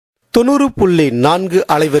90.4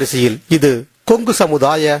 அலைவரிசையில் இது கொங்கு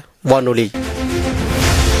சமுதாய வானொலி.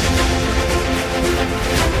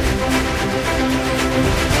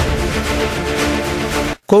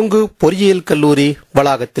 கொங்கு பொறியியல் கல்லூரி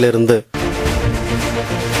வளாகத்திலிருந்து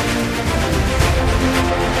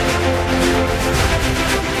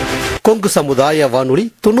கொங்கு சமுதாய வானொலி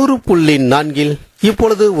 90.4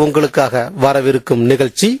 இப்பொழுது உங்களுக்காக வரவிருக்கும்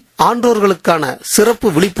நிகழ்ச்சி ஆன்றோர்களுக்கான சிறப்பு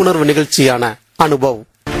விழிப்புணர்வு நிகழ்ச்சியான அனுபவ்.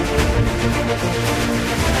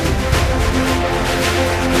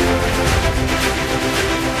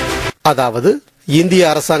 அதாவது இந்திய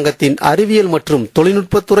அரசாங்கத்தின் அறிவியல் மற்றும்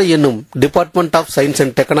தொழில்நுட்பத்துறை என்னும் டிபார்ட்மெண்ட் ஆஃப் சயின்ஸ்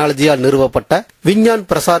அண்ட் டெக்னாலஜியால் நிறுவப்பட்ட விஞ்ஞான்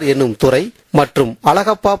பிரசார் என்னும் துறை மற்றும்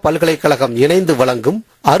அழகப்பா பல்கலைக்கழகம் இணைந்து வழங்கும்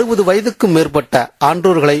 60 வயதுக்கும் மேற்பட்ட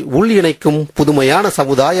ஆன்றோர்களை உள் இணைக்கும் புதுமையான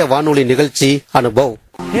சமுதாய வானொலி நிகழ்ச்சி அனுபவ்.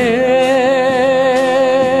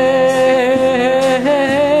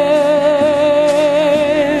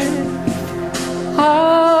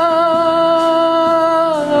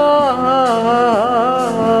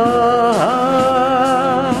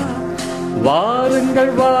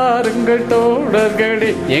 தோழர்களே,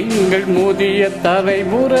 எங்கள் முதிய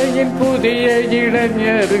தலைமுறையின் புதிய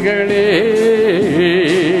இளைஞர்களே,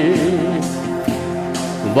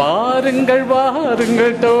 வாருங்கள்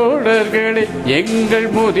வாருங்கள் தோழர்களே, எங்கள்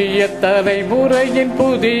முதிய தலைமுறையின்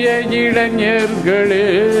புதிய இளைஞர்களே.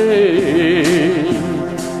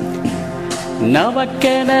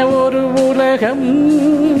 நமக்கென ஒரு உலகம்,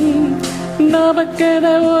 நமக்கென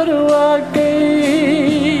ஒரு வாழ்க்கை,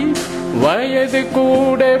 வயது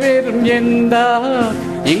கூட வெறும் எந்தா,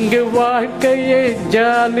 இங்கு வாழ்க்கையே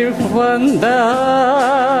ஜாலி வந்தா.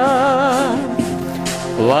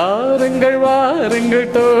 வாருங்கள்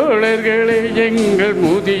வாருங்கள் தோழர்களே, எங்கள்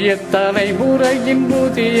முதிய தலைமுறையின்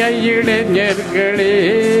புதிய இளைஞர்களே.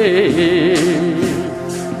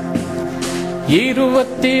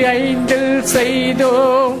 25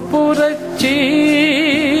 செய்தோம் புரட்சி,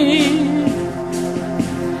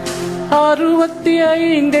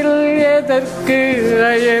 65 எதற்கு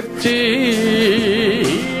அயற்சி,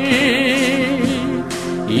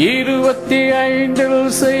 25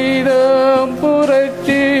 செய்தோம்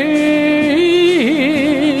புரட்சி,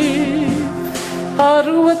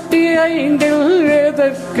 65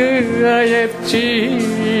 எதற்கு அயற்சி.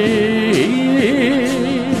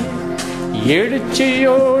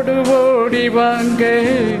 எழுச்சியோடு ஓடி வாங்க,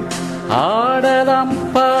 ஆடலாம்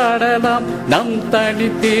பாடலாம், நம்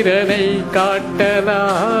தனித்திறனை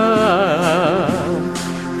காட்டலாம்,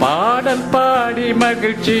 பாடல் பாடி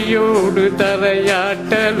மகிழ்ச்சியோடு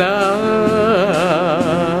தலையாட்டலாம்.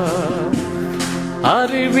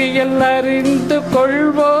 அறிவியல் அறிந்து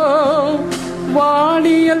கொள்வோம்,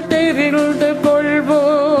 வானியல் தெரிந்து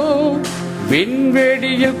கொள்வோம்,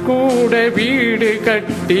 விண்வெளியில் கூட வீடு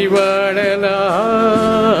கட்டி வாழலாம்.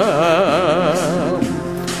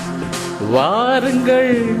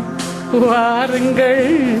 வாருங்கள்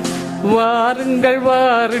வாருங்கள் வாருங்கள்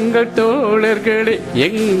வாருங்கள் தோழர்களே,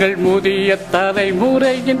 எங்கள் முதிய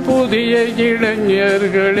தலைமுறையின் புதிய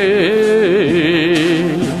இளைஞர்களே.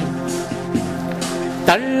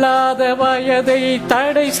 தள்ளாத வயதை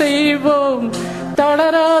தடை செய்வோம்,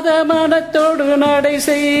 தளராத மனத்தோடு நடை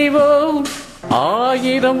செய்வோம்,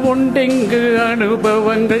 1000 உண்டிங்கு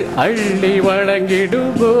அனுபவங்கள் அள்ளி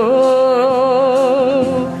வழங்கிடுவோம்.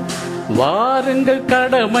 வாருங்கள்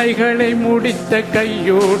கடமைகளை முடித்த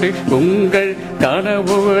கையோடு உங்கள்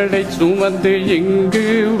கனவுகளை சுமந்து இங்கு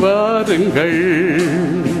வாருங்கள்.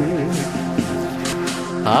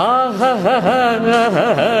 லா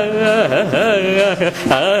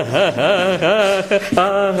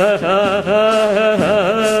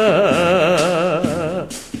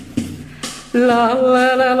லா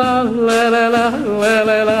லா லா லா லா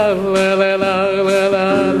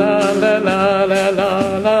லா லா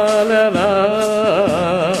லா லா.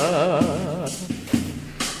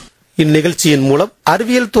 இந்நிகழ்ச்சியின் மூலம்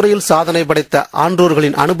அறிவியல் துறையில் சாதனை படைத்த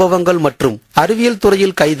ஆன்றோர்களின் அனுபவங்கள் மற்றும் அறிவியல்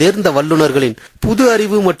துறையில் கைதேர்ந்த வல்லுநர்களின் புது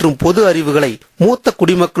அறிவு மற்றும் பொது அறிவுகளை மூத்த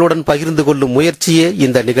குடிமக்களுடன் பகிர்ந்து கொள்ளும் முயற்சியே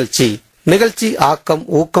இந்த நிகழ்ச்சி. நிகழ்ச்சி ஆக்கம்,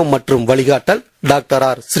 ஊக்கம் மற்றும் வழிகாட்டல் டாக்டர்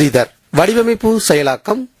ஆர் ஸ்ரீதர். வடிவமைப்பு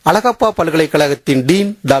செயலாக்கம் அழகப்பா பல்கலைக்கழகத்தின்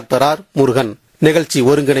டீன் டாக்டர் ஆர் முருகன். நிகழ்ச்சி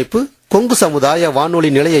ஒருங்கிணைப்பு கொங்கு சமுதாய வானொலி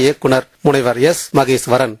நிலைய இயக்குனர் முனைவர் எஸ்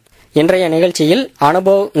மகேஸ்வரன். இன்றைய நிகழ்ச்சியில்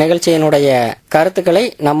அனுபவ் நிகழ்ச்சியினுடைய கருத்துக்களை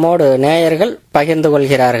நம்மோடு நேயர்கள் பகிர்ந்து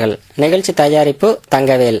கொள்கிறார்கள். நிகழ்ச்சி தயாரிப்பு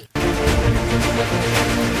தங்கவேல்.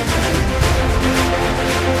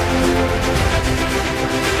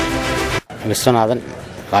 விஸ்வநாதன்,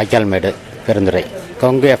 வாய்க்கால்மேடு, பெருந்துறை.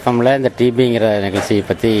 கொங்கு எஃப்எம்மில் இந்த டிபிங்கிற நிகழ்ச்சியை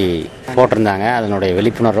பற்றி போட்டிருந்தாங்க. அதனுடைய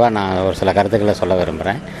விழிப்புணர்வாக நான் ஒரு சில கருத்துக்களை சொல்ல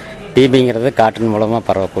விரும்புகிறேன். டிபிங்கிறது காற்றின் மூலமாக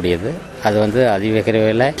பரவக்கூடியது. அது வந்து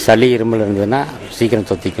அதிவிரைவில் சளி இருமல் இருந்ததுன்னா சீக்கிரம்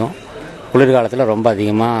தொத்திக்கும். குளிர்காலத்தில் ரொம்ப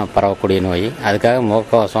அதிகமாக பரவக்கூடிய நோய். அதுக்காக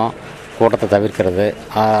முகக்கவசம், கூட்டத்தை தவிர்க்கிறது,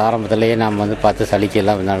 ஆரம்பத்திலேயே நாம் வந்து பார்த்து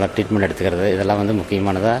சளிக்கெல்லாம் நல்லா ட்ரீட்மெண்ட் எடுத்துக்கிறது, இதெல்லாம் வந்து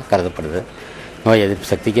முக்கியமானதாக கருதப்படுது. நோய் எதிர்ப்பு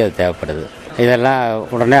சக்திக்கு அது தேவைப்படுது. இதெல்லாம்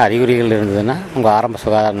உடனே அறிகுறிகள் இருந்ததுன்னா உங்கள் ஆரம்ப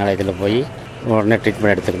சுகாதார நிலையத்தில் போய் உடனே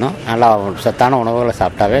ட்ரீட்மெண்ட் எடுத்துக்கணும். நல்லா சத்தான உணவுகளை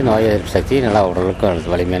சாப்பிட்டாவே நோய் எதிர்ப்பு சக்தி நல்லா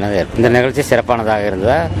உடலுக்கு வலிமையானதாக இருக்கும். இந்த நிகழ்ச்சி சிறப்பானதாக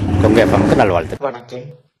இருந்தால் கொங்கு எஃப்எம்க்கு நல்வாழ்த்து. வணக்கம்.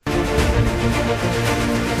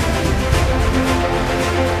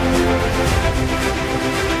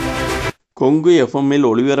 கொங்கு எஃப்எம்மில்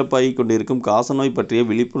ஒளிபரப்பாகிக் கொண்டிருக்கும் காசநோய் பற்றிய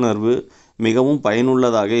விழிப்புணர்வு மிகவும்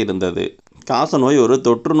பயனுள்ளதாக இருந்தது. காசநோய் ஒரு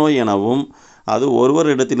தொற்று நோய் எனவும் அது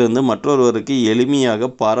ஒருவரிடத்திலிருந்து மற்றொருவருக்கு எளிமையாக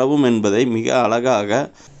பரவும் என்பதை மிக அழகாக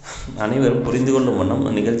அனைவரும் புரிந்து கொள்ளும் வண்ணம்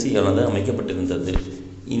நிகழ்ச்சியானது அமைக்கப்பட்டிருந்தது.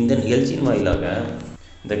 இந்த நிகழ்ச்சியின் வாயிலாக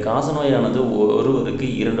இந்த காசநோயானது ஒருவருக்கு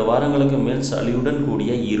 2 வாரங்களுக்கு மேல் சளியுடன்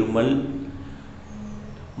கூடிய இருமல்,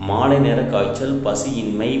 மாலை நேர காய்ச்சல்,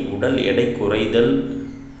 பசியின்மை, உடல் எடை குறைதல்,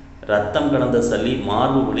 இரத்தம் கலந்த சளி,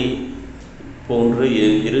 மார்பு வலி போன்று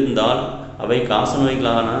இருந்தால் அவை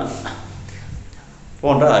காசநோய்களான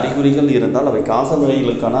போன்ற அறிகுறிகள் இருந்தால் அவை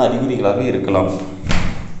காசநோய்களுக்கான அறிகுறிகளாக இருக்கலாம்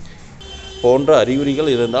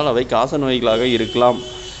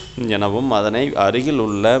எனவும் அதனை அருகில்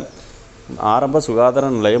உள்ள ஆரம்ப சுகாதார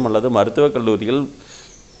நிலையம் அல்லது மருத்துவக் கல்லூரியில்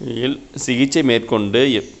சிகிச்சை மேற்கொண்டு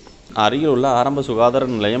அருகில் உள்ள ஆரம்ப சுகாதார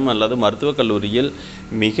நிலையம் அல்லது மருத்துவக் கல்லூரியில்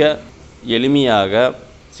மிக எளிமையாக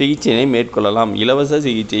சிகிச்சையை மேற்கொள்ளலாம். இலவச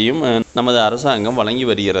சிகிச்சையும் நமது அரசாங்கம் வழங்கி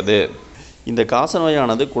வருகிறது. இந்த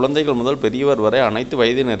காசநோயானது குழந்தைகள் முதல் பெரியவர் வரை அனைத்து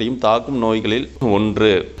வயதினரையும் தாக்கும் நோய்களில்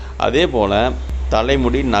ஒன்று. அதே போல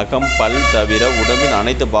தலைமுடி, நகம், பல் தவிர உடம்பின்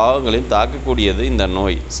அனைத்து பாகங்களையும் தாக்கக்கூடியது இந்த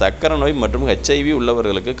நோய். சர்க்கரை நோய் மற்றும் HIV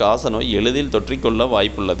உள்ளவர்களுக்கு காசநோய் எளிதில் தொற்றிக்கொள்ள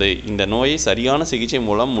வாய்ப்புள்ளது. இந்த நோயை சரியான சிகிச்சை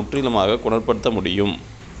மூலம் முற்றிலுமாக குணப்படுத்த முடியும்.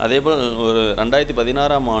 அதேபோல்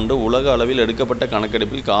 2016ஆம் ஆண்டு உலக அளவில் எடுக்கப்பட்ட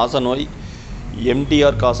கணக்கெடுப்பில் காசநோய்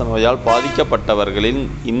MDR காசநோயால் பாதிக்கப்பட்டவர்களின்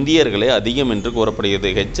இந்தியர்களே அதிகம் என்று கூறப்படுகிறது.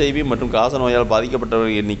 HIV மற்றும் காசநோயால்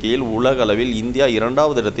பாதிக்கப்பட்டவர்கள் எண்ணிக்கையில் உலக அளவில் இந்தியா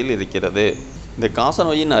 2வது இடத்தில் இருக்கிறது. இந்த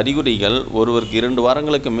காசநோயின் அறிகுறிகள் ஒருவருக்கு 2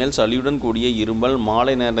 வாரங்களுக்கு மேல் சளியுடன் கூடிய இருமல்,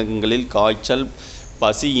 மாலை நேரங்களில் காய்ச்சல்,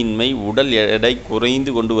 பசியின்மை, உடல் எடை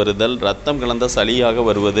குறைந்து கொண்டு வருதல், இரத்தம் கலந்த சளியாக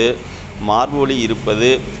வருவது, மார்பு வலி இருப்பது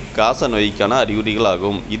காசநோய்க்கான அறிகுறிகள்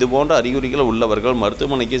ஆகும். இதுபோன்ற அறிகுறிகள் உள்ளவர்கள்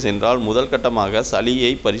மருத்துவமனைக்கு சென்றால் முதல் கட்டமாக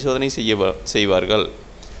சளியை பரிசோதனை செய்வார்கள்.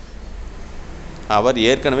 அவர்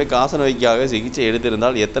ஏற்கனவே காசநோய்க்காக சிகிச்சை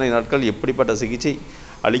எடுத்திருந்தால் எத்தனை நாட்கள் எப்படிப்பட்ட சிகிச்சை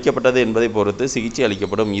அளிக்கப்பட்டது என்பதை பொறுத்து சிகிச்சை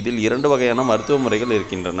அளிக்கப்படும். இதில் 2 வகையான மருத்துவ முறைகள்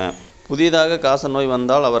இருக்கின்றன. புதிதாக காசநோய்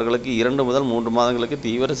வந்தால் அவர்களுக்கு 2 முதல் 3 மாதங்களுக்கு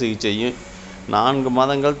தீவிர சிகிச்சையும் 4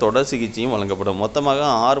 மாதங்கள் தொடர் சிகிச்சையும் வழங்கப்படும். மொத்தமாக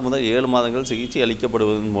 6 முதல் 7 மாதங்கள் சிகிச்சை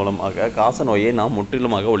அளிக்கப்படுவதன் மூலமாக காசநோயை நாம்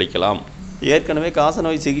முற்றிலுமாக ஒழிக்கலாம். ஏற்கனவே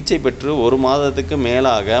காசநோய் சிகிச்சை பெற்று 1 மாதத்துக்கு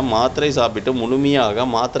மேலாக மாத்திரை சாப்பிட்டு முழுமையாக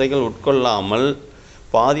மாத்திரைகள் உட்கொள்ளாமல்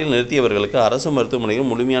பாதியில் நிறுத்தியவர்களுக்கு அரசு மருத்துவமனையில்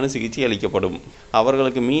முழுமையான சிகிச்சை அளிக்கப்படும்.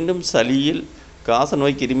 அவர்களுக்கு மீண்டும் சளியில்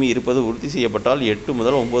காசநோய் கிருமி இருப்பது உறுதி செய்யப்பட்டால் 8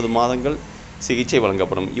 முதல் 9 மாதங்கள் சிகிச்சை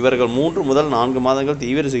வழங்கப்படும். இவர்கள் 3 முதல் 4 மாதங்கள்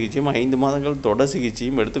தீவிர சிகிச்சையும் 5 மாதங்கள் தொடர்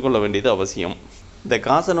சிகிச்சையும் எடுத்துக்கொள்ள வேண்டியது அவசியம். இந்த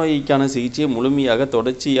காசநோய்க்கான சிகிச்சையை முழுமையாக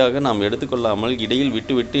தொடர்ச்சியாக நாம் எடுத்துக்கொள்ளாமல் இடையில்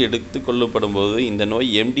விட்டு எடுத்துக்கொள்ளப்படும் போது இந்த நோய்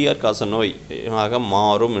MDR காசநோய் ஆக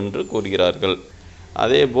மாறும் என்று கூறுகிறார்கள்.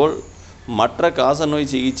 அதேபோல் மற்ற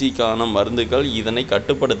காசநோய் சிகிச்சைக்கான மருந்துகள் இதனை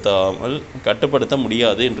கட்டுப்படுத்த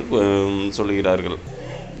முடியாது என்று சொல்கிறார்கள்.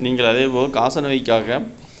 நீங்கள் அதேபோல் காசநோய்க்காக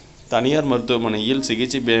தனியார் மருத்துவமனையில்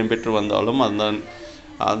சிகிச்சை பெற்று வந்தாலும்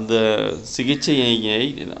அந்த சிகிச்சையை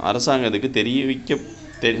அரசாங்கத்துக்கு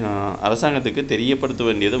தெரியப்படுத்த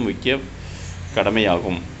வேண்டியது முக்கிய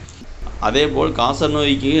கடமையாகும். அதேபோல்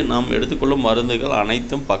காசநோய்க்கு நாம் எடுத்துக்கொள்ளும் மருந்துகள்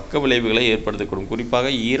அனைத்தும் பக்க விளைவுகளை ஏற்படுத்தக்கூடும்.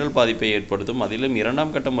 குறிப்பாக ஈரல் பாதிப்பை ஏற்படுத்தும். அதிலும்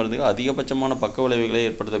 2ஆம் கட்ட மருந்துகள் அதிகபட்சமான பக்க விளைவுகளை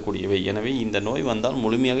ஏற்படுத்தக்கூடியவை. எனவே இந்த நோய் வந்தால்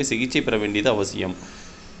முழுமையாக சிகிச்சை பெற வேண்டியது அவசியம்.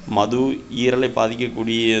 மது ஈரலை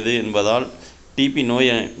பாதிக்கக்கூடியது என்பதால் டிபி நோய்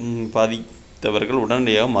பாதித்தவர்கள்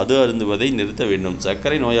உடனடியாக மது அருந்துவதை நிறுத்த வேண்டும்.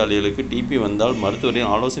 சர்க்கரை நோயாளிகளுக்கு டிபி வந்தால் மருத்துவரின்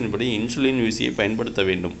ஆலோசனைப்படி இன்சுலின் ஊசியை பயன்படுத்த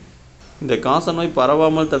வேண்டும். இந்த காசநோய்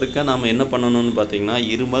பரவாமல் தடுக்க நாம் என்ன பண்ணணும்னு பார்த்தீங்கன்னா,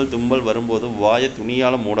 இருமல் தும்மல் வரும்போது வாயை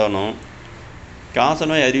துணியால் மூடணும்.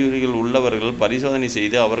 காசநோய் அறிகுறிகள் உள்ளவர்கள் பரிசோதனை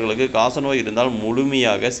செய்து அவர்களுக்கு காசநோய் இருந்தால்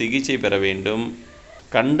முழுமையாக சிகிச்சை பெற வேண்டும்.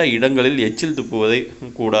 கண்ட இடங்களில் எச்சில் துப்புவதை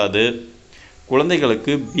கூடாது.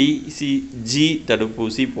 குழந்தைகளுக்கு BCG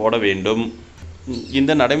தடுப்பூசி போட வேண்டும்.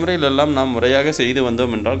 இந்த நடைமுறைகளெல்லாம் நாம் முறையாக செய்து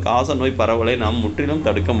வந்தோம் என்றால் காசநோய் பரவலை நாம் முற்றிலும்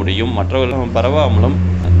தடுக்க முடியும். மற்றவர்கள் பரவாமலும்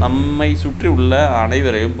நம்மை சுற்றி உள்ள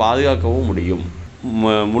அனைவரையும் பாதுகாக்கவும் முடியும்.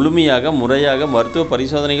 முறையாக மருத்துவ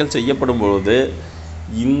பரிசோதனைகள் செய்யப்படும் பொழுது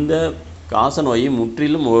இந்த காசநோயை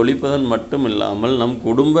முற்றிலும் ஒழிப்பதன் மட்டும் இல்லாமல் நம்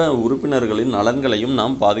குடும்ப உறுப்பினர்களின் நலன்களையும்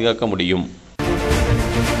நாம் பாதுகாக்க முடியும்.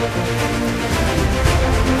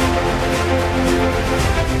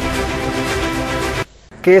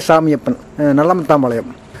 கே சாமியப்பன்,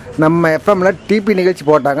 நல்லமத்தாம்பாளையம். நம்ம எஃப்எம்மில் டிபி நிகழ்ச்சி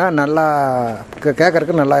போட்டாங்க, நல்லா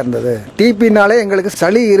கேட்கறதுக்கு நல்லா இருந்தது. டிபினாலே எங்களுக்கு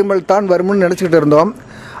சளி இருமல் தான் வரும்னு நினச்சிக்கிட்டு இருந்தோம்.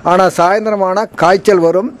 ஆனால் சாயந்தரமான காய்ச்சல்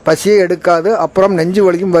வரும், பசியை எடுக்காது, அப்புறம் நெஞ்சு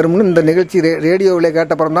வலிக்கும் வரும்னு இந்த நிகழ்ச்சி ரேடியோவில்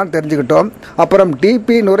கேட்டப்புறம் தான் தெரிஞ்சுக்கிட்டோம். அப்புறம்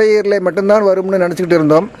டிபி நுரையீரலை மட்டும்தான் வரும்னு நினச்சிக்கிட்டு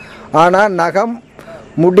இருந்தோம். ஆனால் நகம்,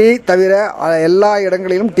 முடி தவிர எல்லா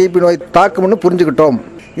இடங்களிலும் டிபி நோய் தாக்கும்னு புரிஞ்சுக்கிட்டோம்.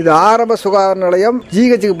 இது ஆரம்ப சுகாதார நிலையம்,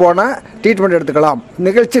 ஜிஹெச்சுக்கு போனால் ட்ரீட்மெண்ட் எடுத்துக்கலாம்.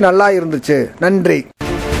 நிகழ்ச்சி நல்லா இருந்துச்சு. நன்றி.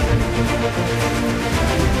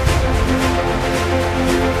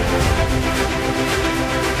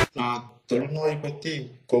 நான் தொழுநோய் பற்றி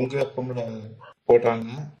கொங்கு எஃப்எம்ல போட்டாங்க,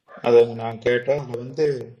 அதை நான் கேட்டேன்.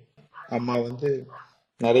 அதில் அம்மா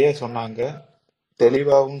நிறைய சொன்னாங்க,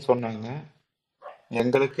 தெளிவாகவும் சொன்னாங்க.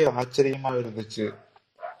 எங்களுக்கு ஆச்சரியமாக இருந்துச்சு.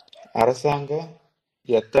 அரசாங்கம்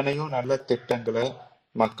எத்தனையோ நல்ல திட்டங்களை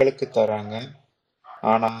மக்களுக்கு தராங்க,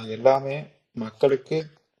 ஆனால் எல்லாமே மக்களுக்கு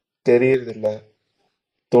தெரியறதில்ல.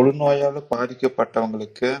 தொழுநோயால்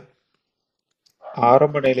பாதிக்கப்பட்டவங்களுக்கு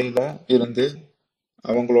ஆரம்ப நிலையில இருந்து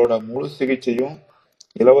அவங்களோட முழு சிகிச்சையும்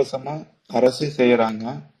இலவசமா அரசு செய்யறாங்க.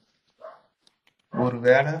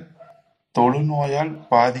 ஒருவேளை தொழுநோயால்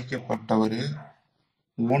பாதிக்கப்பட்டவர்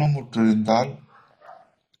ஊனமுற்றிருந்தால்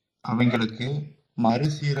அவங்களுக்கு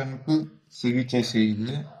மறுசீரமைப்பு சிகிச்சை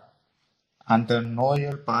செய்து அந்த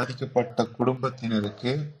நோயால் பாதிக்கப்பட்ட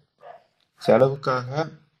குடும்பத்தினருக்கு செலவுக்காக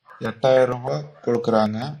 8000 ரூபாய்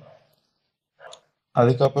கொடுக்குறாங்க.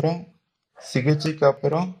 அதுக்கப்புறம் சிகிச்சைக்கு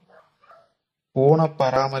அப்புறம் ஊன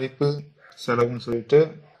பராமரிப்பு செலவுன்னு சொல்லிட்டு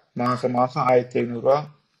மாசம் 1500 ரூபாய்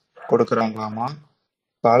கொடுக்குறாங்களாமா.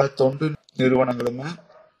 பல தொண்டு நிறுவனங்களுமே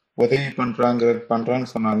உதவி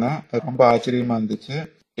பண்றான்னு சொன்னாங்க. அது ரொம்ப ஆச்சரியமா இருந்துச்சு.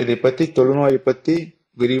 இதை பத்தி, தொழுநோயை பத்தி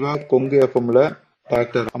விரிவா கொங்கு எஃப்எம்ல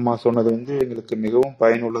டாக்டர் அம்மா சொன்னது எங்களுக்கு மிகவும்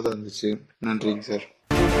பயனுள்ளதா இருந்துச்சு. நன்றிங்க சார்.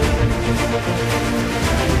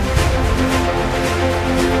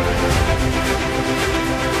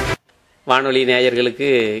 வானொலி நேயர்களுக்கு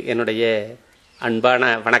என்னுடைய அன்பான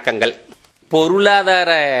வணக்கங்கள்.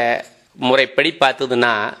 பொருளாதார முறைப்படி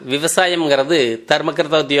பார்த்ததுன்னா விவசாயம்ங்கிறது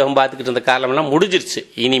தர்மகிருத உத்தியோகம் பார்த்துக்கிட்டு இருந்த காலமெல்லாம் முடிஞ்சிருச்சு.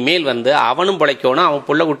 இனிமேல் அவனும் பிழைக்கணும், அவன்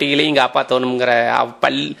புள்ள குட்டிகளையும் காப்பாற்றணுங்கிற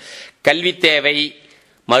கல்வி தேவை,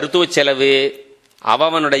 மருத்துவ செலவு,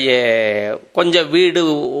 அவனுடைய கொஞ்சம்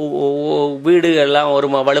வீடுகள்லாம் ஒரு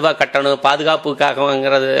வலுவாக கட்டணும்,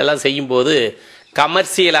 பாதுகாப்புக்காகங்கிறது எல்லாம் செய்யும்போது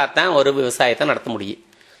கமர்ஷியலாக தான் ஒரு விவசாயத்தை நடத்த முடியும்.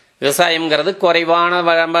 விவசாயம்ங்கிறது குறைவான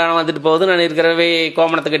வந்துட்டு போகுது, நான் இருக்கிறவே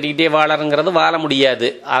கோமணத்தை கட்டிக்கிட்டே வாழறங்கிறது வாழ முடியாது.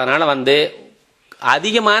 அதனால்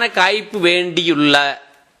அதிகமான காய்ப்பு வேண்டியுள்ள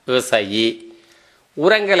விவசாயி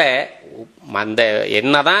உரங்களை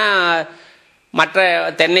என்னதான் மற்ற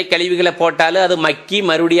தென்னை கழிவுகளை போட்டாலும் அது மக்கி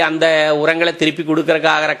மறுபடியும் அந்த உரங்களை திருப்பி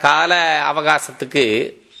கொடுக்கறக்காகிற கால அவகாசத்துக்கு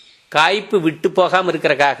காய்ப்பு விட்டு போகாமல்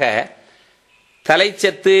இருக்கிறக்காக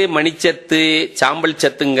தலைச்சத்து, மணிச்சத்து, சாம்பல்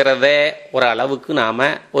சத்துங்கிறத ஒரு அளவுக்கு நாம்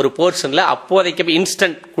ஒரு போர்ஷனில் அப்போதைக்கு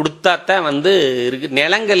இன்ஸ்டன்ட் கொடுத்தாத்தான் இருக்கு.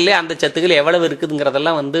 நிலங்கள்ல அந்த சத்துக்கள் எவ்வளவு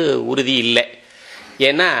இருக்குதுங்கிறதெல்லாம் உறுதி இல்லை.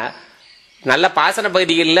 ஏன்னா நல்ல பாசன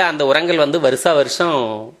பகுதிகளில் அந்த உரங்கள் வருஷம்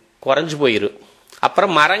குறைஞ்சு போயிடும்.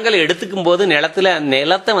 அப்புறம் மரங்கள் எடுத்துக்கும் போது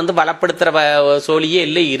நிலத்தை பலப்படுத்துகிற சோழியே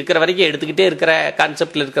இல்லை, இருக்கிற வரைக்கும் எடுத்துக்கிட்டே இருக்கிற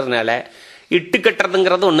கான்செப்டில் இருக்கிறதுனால இட்டு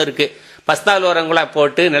கட்டுறதுங்கிறது ஒன்று இருக்குது. பஸ்தால் உரங்களை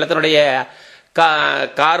போட்டு நிலத்தினுடைய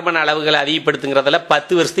கார்பன் அளவுகளை அதிகப்படுத்துங்கிறதுல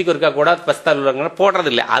 10 வருஷத்துக்கு ஒருக்கா கூட பஸ்தால் உரங்களை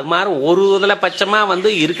போடுறதில்லை. அது மாதிரி ஒரு இதில்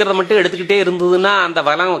பட்சமாக இருக்கிறத மட்டும் எடுத்துக்கிட்டே இருந்ததுன்னா அந்த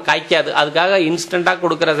வளம் காய்க்காது. அதுக்காக இன்ஸ்டண்ட்டாக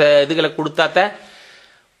கொடுக்குற இதுகளை கொடுத்தாத்த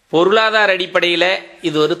பொருளாதார அடிப்படையில்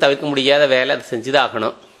இது ஒரு தவிர்க்க முடியாத வேலை, அதை செஞ்சுதான்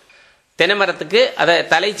ஆகணும். தென்னை மரத்துக்கு அதை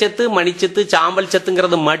தலைச்சத்து, மணிச்சத்து, சாம்பல்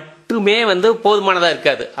சத்துங்கிறது மட்டுமே போதுமானதாக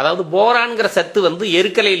இருக்காது. அதாவது போரான்கிற சத்து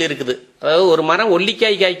எருக்கலையில் இருக்குது. அதாவது ஒரு மரம்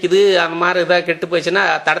ஒல்லிக்காய் காய்க்குது, அந்த மாதிரி இதாக கெட்டு போயிடுச்சுன்னா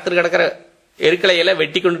தடத்தில் கிடக்கிற எருக்கலையெல்லாம்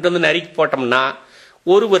வெட்டி கொண்டுட்டு நறுக்கி போட்டோம்னா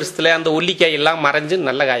ஒரு வருஷத்துல அந்த ஒல்லிக்காய் எல்லாம் மறைஞ்சு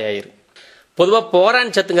நல்ல காயாயிரும். பொதுவாக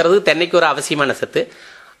போரான் சத்துங்கிறது தென்னைக்கு ஒரு அவசியமான சத்து.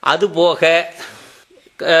 அது போக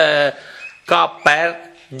காப்பர்,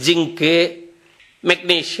 ஜிங்கு,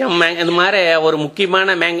 மெக்னீஷியம், இந்த மாதிரி ஒரு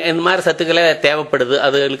முக்கியமான இந்த மாதிரி சத்துக்களை தேவைப்படுது.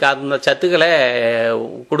 அதுகளுக்கு அந்த சத்துக்களை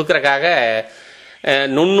கொடுக்கறக்காக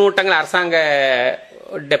நுண்ணூட்டங்கள் அரசாங்க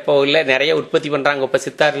டெப்போவில் நிறைய உற்பத்தி பண்ணுறாங்க. இப்போ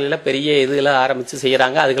சித்தாரில் பெரிய இதுகளை ஆரம்பித்து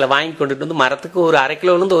செய்கிறாங்க. அதுகளை வாங்கி கொண்டுட்டு மரத்துக்கு ஒரு 1/2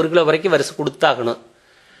 கிலோலேருந்து 1 கிலோ வரைக்கும் வருஷம் கொடுத்தாகணும்.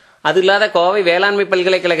 அது இல்லாத கோவை வேளாண்மை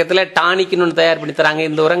பல்கலைக்கழகத்தில் டானிக்னு ஒன்று தயார் பண்ணி தராங்க.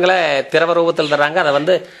 இந்த உரங்களை திரவ ரூபத்தில் தராங்க. அதை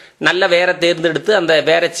வந்து நல்ல வேற தேர்ந்தெடுத்து அந்த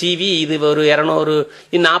வேற சீவி இது ஒரு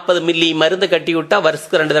 240 மில்லி மருந்து கட்டி விட்டா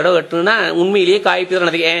வருஷத்துக்கு 2 தடவை கட்டணும்னா உண்மையிலேயே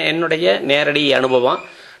காய்ப்பு. என்னுடைய நேரடி அனுபவம்.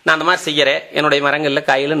 நான் அந்த மாதிரி செய்யறேன். என்னுடைய மரங்களில்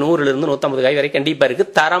காயில் 100லிருந்து 150 காய் வரை கண்டிப்பாக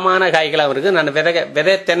இருக்குது. தரமான காய்களாகவும் இருக்குது. நான்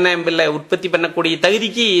விதை தென்னம்பிள்ளை உற்பத்தி பண்ணக்கூடிய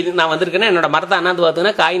தகுதிக்கு நான் வந்திருக்கேன்னா என்னோட மரத்தை அண்ணாந்து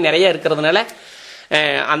பார்த்தீங்கன்னா காய் நிறைய இருக்கிறதுனால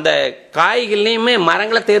அந்த காய்கள்லையுமே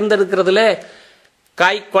மரங்களை தேர்ந்தெடுக்கிறதுல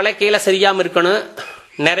காய் கொலை கீழே சரியாமல் இருக்கணும்.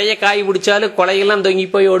 நிறைய காய் பிடிச்சாலும் கொலையெல்லாம் தொங்கி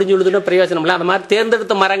போய் ஒடிஞ்சு விழுதுன்னு பிரயோஜனம் இல்லை. அந்த மாதிரி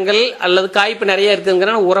தேர்ந்தெடுத்த மரங்கள் அல்லது காய்ப்பு நிறைய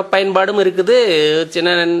இருக்குங்கிற உர பயன்பாடும் இருக்குது.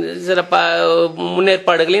 சில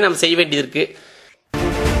முன்னேற்பாடுகளையும் நம்ம செய்ய வேண்டியது இருக்கு.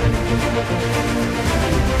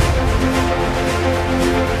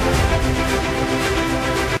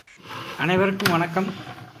 அனைவருக்கும் வணக்கம்.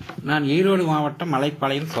 நான் ஈரோடு மாவட்டம்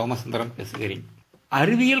மலைப்பாளையம் சோமசுந்தரம் பேசுகிறேன்.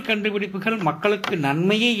 அறிவியல் கண்டுபிடிப்புகள் மக்களுக்கு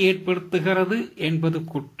நன்மையை ஏற்படுத்துகிறது என்பது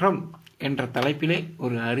குற்றம் என்ற தலைப்பிலே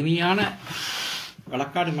ஒரு அருமையான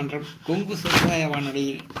வழக்காடு மன்றம் கொங்கு சமுதாய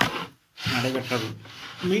வானொலியில் நடைபெற்றது.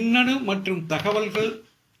 மின்னணு மற்றும் தகவல்கள்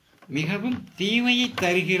மிகவும் தீமையை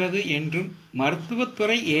தருகிறது என்றும்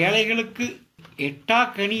மருத்துவத்துறை ஏழைகளுக்கு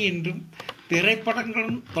எட்டாக்கனி என்றும்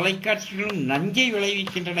திரைப்படங்களும் தொலைக்காட்சிகளும் நஞ்சை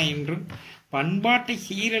விளைவிக்கின்றன என்றும் பண்பாட்டை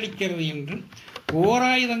சீரழிக்கிறது என்றும்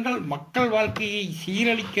போராயுதங்கள் மக்கள் வாழ்க்கையை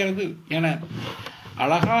சீரழிக்கிறது என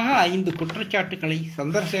அழகாக 5 குற்றச்சாட்டுக்களை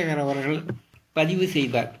சந்திரசேகர் அவர்கள் பதிவு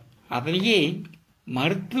செய்தார். அதனையே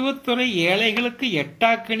மருத்துவத்துறை ஏழைகளுக்கு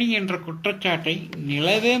எட்டாக்கனி என்ற குற்றச்சாட்டை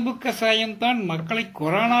நிலவேம்பு கசாயம்தான் மக்களை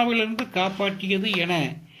கொரோனாவிலிருந்து காப்பாற்றியது என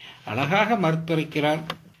அழகாக மறுத்துரைக்கிறார்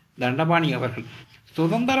தண்டபாணி அவர்கள்.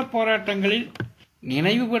 சுதந்திர போராட்டங்களில்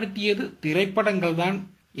நினைவுபடுத்தியது திரைப்படங்கள் தான்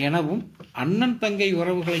எனவும் அண்ணன் தங்கை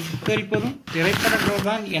உறவுகளை சித்தரிப்பதும் திரைப்படங்கள்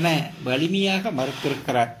தான் என வலிமையாக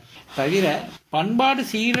மறுத்திருக்கிறார். தவிர பண்பாடு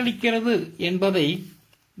சீரழிக்கிறது என்பதை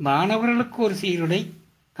மாணவர்களுக்கு ஒரு சீருடை,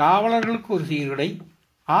 காவலர்களுக்கு ஒரு சீருடை,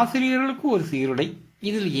 ஆசிரியர்களுக்கு ஒரு சீருடை,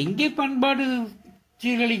 இதில் எங்கே பண்பாடு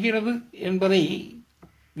சீரழிக்கிறது என்பதை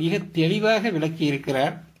மிக தெளிவாக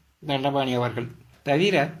விளக்கியிருக்கிறார் தண்டபாணி அவர்கள்.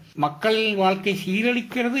 தவிர மக்களின் வாழ்க்கை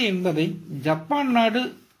சீரழிக்கிறது என்பதை ஜப்பான் நாடு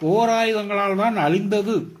போராயுதங்களால் தான்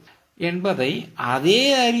அழிந்தது என்பதை அதே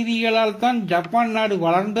அறிவியலால் தான் ஜப்பான் நாடு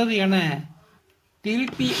வளர்ந்தது என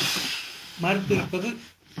திருப்பி மறுத்திருப்பது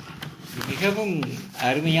மிகவும்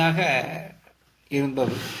அருமையாக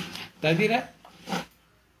இருந்தது. தவிர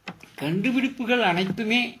கண்டுபிடிப்புகள்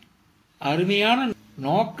அனைத்துமே அருமையான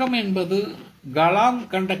நோக்கம் என்பது கலாம்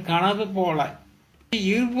கண்ட கனவு போல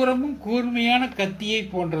இருபுறமும் கூர்மையான கத்தியை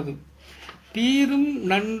போன்றது. தீரும்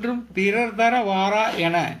நன்றும் பிறர் தர வாரா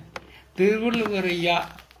என திருவள்ளுவர் ஐயா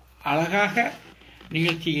அழகாக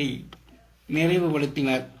நிகழ்ச்சியை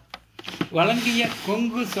நிறைவுபடுத்தினார். வழங்கிய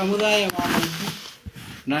கொங்கு சமுதாய வானொலிக்கு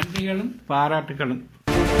நன்றிகளும் பாராட்டுகளும்.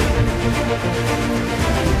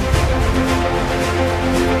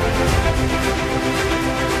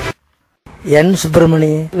 என்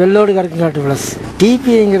சுப்பிரமணி, வெள்ளோடு கரைக்கும் பிளஸ்.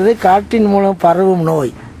 டிபிங்கிறது காற்றின் மூலம் பரவும்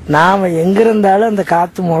நோய். நாம எங்கிருந்தாலும் அந்த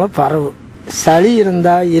காத்து மூலம் பரவும். சளி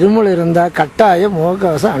இருந்தா, இருமல் இருந்தா கட்டாயம்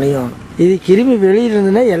முகக்கவசம் அணியணும். இது கிருமி வெளியில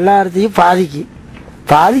இருந்துன்னா எல்லாத்தையும்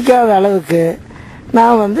பாதிக்காத அளவுக்கு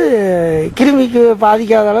நான் கிருமிக்கு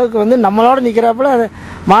பாதிக்காத அளவுக்கு நம்மளோட நிற்கிறாப்புல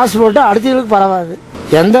மாஸ்க் போட்டு அடுத்தவங்களுக்கு பரவாது.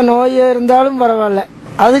 எந்த நோயை இருந்தாலும் பரவாயில்ல,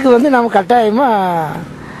 அதுக்கு நம்ம கட்டாயமாக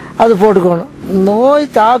அது போட்டுக்கணும். நோய்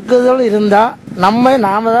தாக்குதல் இருந்தால்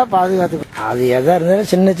நாம தான் பாதுகாத்துக்கணும். அது எதாக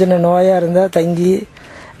இருந்தாலும் சின்ன சின்ன நோயாக இருந்தால் தங்கி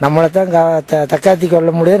நம்மளை தான் தக்காத்தி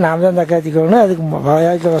கொள்ள முடியாது, நாம தான் தக்காத்திக்கணும். அதுக்கு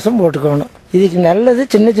முகக்கவசம் போட்டுக்கணும். இதுக்கு நல்லது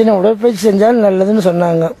சின்ன சின்ன உடற்பயிற்சி செஞ்சாலும் நல்லதுன்னு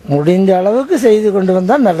சொன்னாங்க. முடிந்த அளவுக்கு செய்து கொண்டு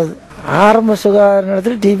வந்தால் நல்லது. ஆரம்ப சுகாதார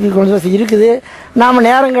நிலையத்தில் டிபி கொண்டு இருக்குது. நாம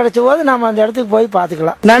நேரம் கிடைச்ச போது நாம அந்த இடத்துக்கு போய்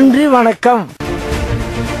பார்த்துக்கலாம். நன்றி, வணக்கம்.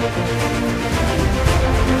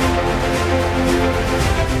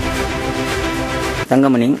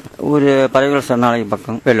 தங்கமணி, ஒரு பறவைகள் சரணாலயம்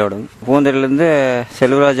பக்கம் வெள்ளோடு. பூந்தரிலிருந்து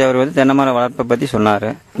செல்வராஜ் அவர் தென்னை மரம் வளர்ப்பை பற்றி சொன்னார்.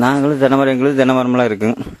 நாங்களும் தென்னை மரம், எங்களுக்கு தென்னை மரம்லாம்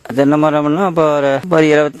இருக்குங்க. தென்னை மரம்னா இப்போ ஒரு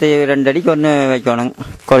 22 அடிக்கு ஒன்று வைக்கணும்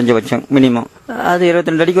குறைஞ்சபட்சம் மினிமம். அது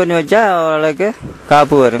 22 அடிக்கு ஒன்று வச்சா ஓரளவுக்கு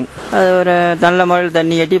காப்பு வரும். அது ஒரு நல்ல முறையில்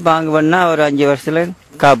தண்ணி கட்டி பாங்கு பண்ணால் ஒரு 5 வருஷத்துல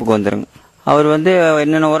காப்புக்கு வந்துடுங்க. அவர்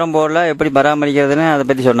என்னென்ன உரம் போடலாம், எப்படி பராமரிக்கிறதுன்னு அதை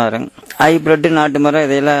பற்றி சொன்னாருங்க. ஹைப்ரிட் நாட்டு மரம்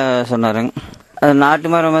இதையெல்லாம் சொன்னாருங்க. அது நாட்டு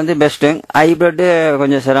மரம் பெஸ்ட்டு. ஹைப்ரிட்டு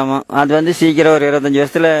கொஞ்சம் சிரமம். அது சீக்கிரம் ஒரு 25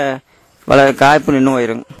 வருஷத்துல காய்ப்பு நின்று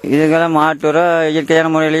போயிடும். இதுக்கெல்லாம் மாட்டு உரம் இயற்கையான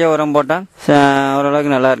முறையிலேயே உரம் போட்டால்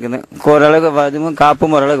ஓரளவுக்கு நல்லா இருக்குது. ஓரளவுக்கு அதுவும்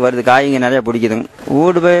காப்பும் ஓரளவுக்கு வருது, காய்ங்க நிறைய பிடிக்குதுங்க.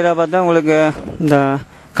 ஊடு பயிராக பார்த்தா உங்களுக்கு இந்த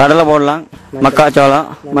கடலை போடலாம், மக்காச்சோளம்,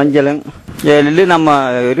 மஞ்சள், எள்ளு. நம்ம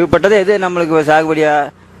விருப்பப்பட்டது எது நம்மளுக்கு சாகுபடியாக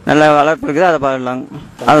நல்ல வளர்ப்பு இருக்குது, அதை பாடலாங்க.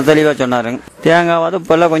 அதை தெளிவாக சொன்னாருங்க. தேங்காவது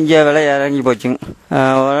இப்போல்லாம் கொஞ்சம் விலை இறங்கி போச்சுங்க.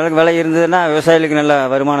 ஓரளவுக்கு விலை இருந்ததுன்னா விவசாயிகளுக்கு நல்ல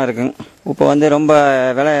வருமானம் இருக்குங்க. இப்போ ரொம்ப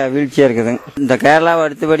விலை வீழ்ச்சியாக இருக்குதுங்க. இந்த கேரளாவை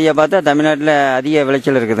அடுத்தபடியாக பார்த்தா தமிழ்நாட்டில் அதிக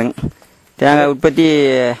விளைச்சல் இருக்குதுங்க. தேங்காய் உற்பத்தி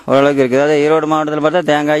ஓரளவுக்கு இருக்குது. அதாவது ஈரோடு மாவட்டத்தில் பார்த்தா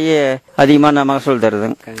தேங்காய் அதிகமான மகசூல்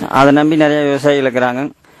தருதுங்க. அதை நம்பி நிறைய விவசாயிகள் இருக்கிறாங்க.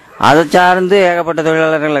 அதை சார்ந்து ஏகப்பட்ட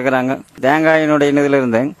தொழிலாளர்கள் இருக்கிறாங்க. தேங்காயினுடைய இதில்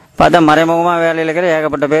இருந்து பார்த்தா மறைமுகமாக வேலையில் இருக்கிற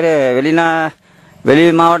ஏகப்பட்ட பேர் வெளி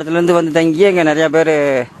மாவட்டத்திலேருந்து வந்து தங்கி இங்கே நிறையா பேர்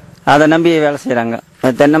அதை நம்பி வேலை செய்கிறாங்க.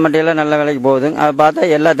 தென்னை மட்டையெல்லாம் நல்ல விலைக்கு போகுதுங்க. அதை பார்த்தா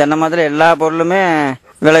எல்லா தென்னை மரத்தில் எல்லா பொருளுமே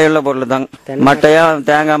விலையுள்ள பொருள் தாங்க. மட்டையாக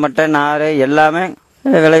தேங்காய் மட்டை நார் எல்லாமே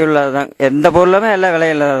விலையுள்ளது தான். எந்த பொருளுமே எல்லாம்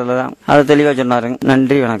விலையுள்ளது தான். அதை தெளிவாக சொன்னாருங்க.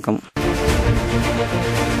 நன்றி, வணக்கம்.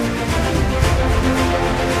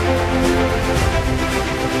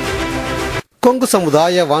 கொங்கு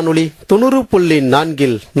சமுதாய வானொலி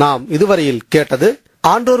 90.4 நாம் இதுவரையில் கேட்டது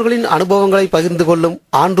ஆன்றோர்களின் அனுபவங்களை பகிர்ந்து கொள்ளும்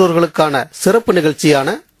ஆன்றோர்களுக்கான சிறப்பு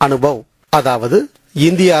நிகழ்ச்சியான அனுபவ். அதாவது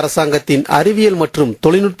இந்திய அரசாங்கத்தின் அறிவியல் மற்றும்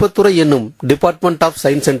தொழில்நுட்பத்துறை என்னும் டிபார்ட்மெண்ட் ஆஃப்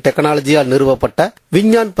சயின்ஸ் அண்ட் டெக்னாலஜியால் நிறுவப்பட்ட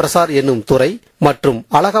விஞ்ஞான் பிரசார் என்னும் துறை மற்றும்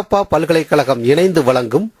அழகப்பா பல்கலைக்கழகம் இணைந்து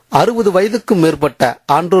வழங்கும் 60 வயதுக்கும் மேற்பட்ட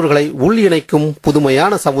ஆன்றோர்களை உள் இணைக்கும்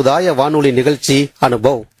புதுமையான சமுதாய வானொலி நிகழ்ச்சி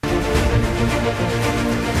அனுபவ்.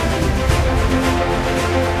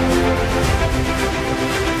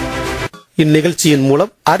 இந்நிகழ்ச்சியின்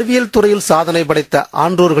மூலம் அறிவியல் துறையில் சாதனை படைத்த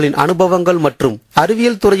ஆன்றோர்களின் அனுபவங்கள் மற்றும்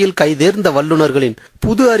அறிவியல் துறையில் கைதேர்ந்த வல்லுநர்களின்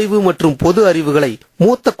புது அறிவு மற்றும் பொது அறிவுகளை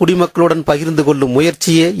மூத்த குடிமக்களுடன் பகிர்ந்து கொள்ளும்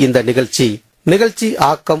முயற்சியே இந்த நிகழ்ச்சி. நிகழ்ச்சி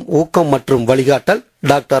ஆக்கம், ஊக்கம் மற்றும் வழிகாட்டல்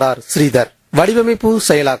டாக்டர் ஆர் ஸ்ரீதர். வடிவமைப்பு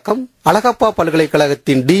செயலாக்கம் அழகப்பா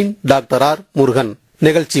பல்கலைக்கழகத்தின் டீன் டாக்டர் ஆர் முருகன்.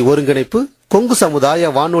 நிகழ்ச்சி ஒருங்கிணைப்பு கொங்கு சமுதாய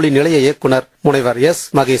வானொலி நிலைய இயக்குனர் முனைவர் எஸ்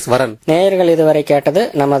மகேஸ்வரன். நேயர்கள் இதுவரை கேட்டது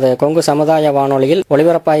நமது கொங்கு சமுதாய வானொலியில்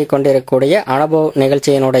ஒளிபரப்பாகிக் கொண்டிருக்கக்கூடிய அனுபவ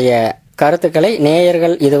நிகழ்ச்சியினுடைய கருத்துக்களை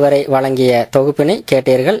நேயர்கள் இதுவரை வழங்கிய தொகுப்பினை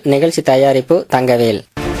கேட்டீர்கள். நிகழ்ச்சி தயாரிப்பு தங்கவேல்.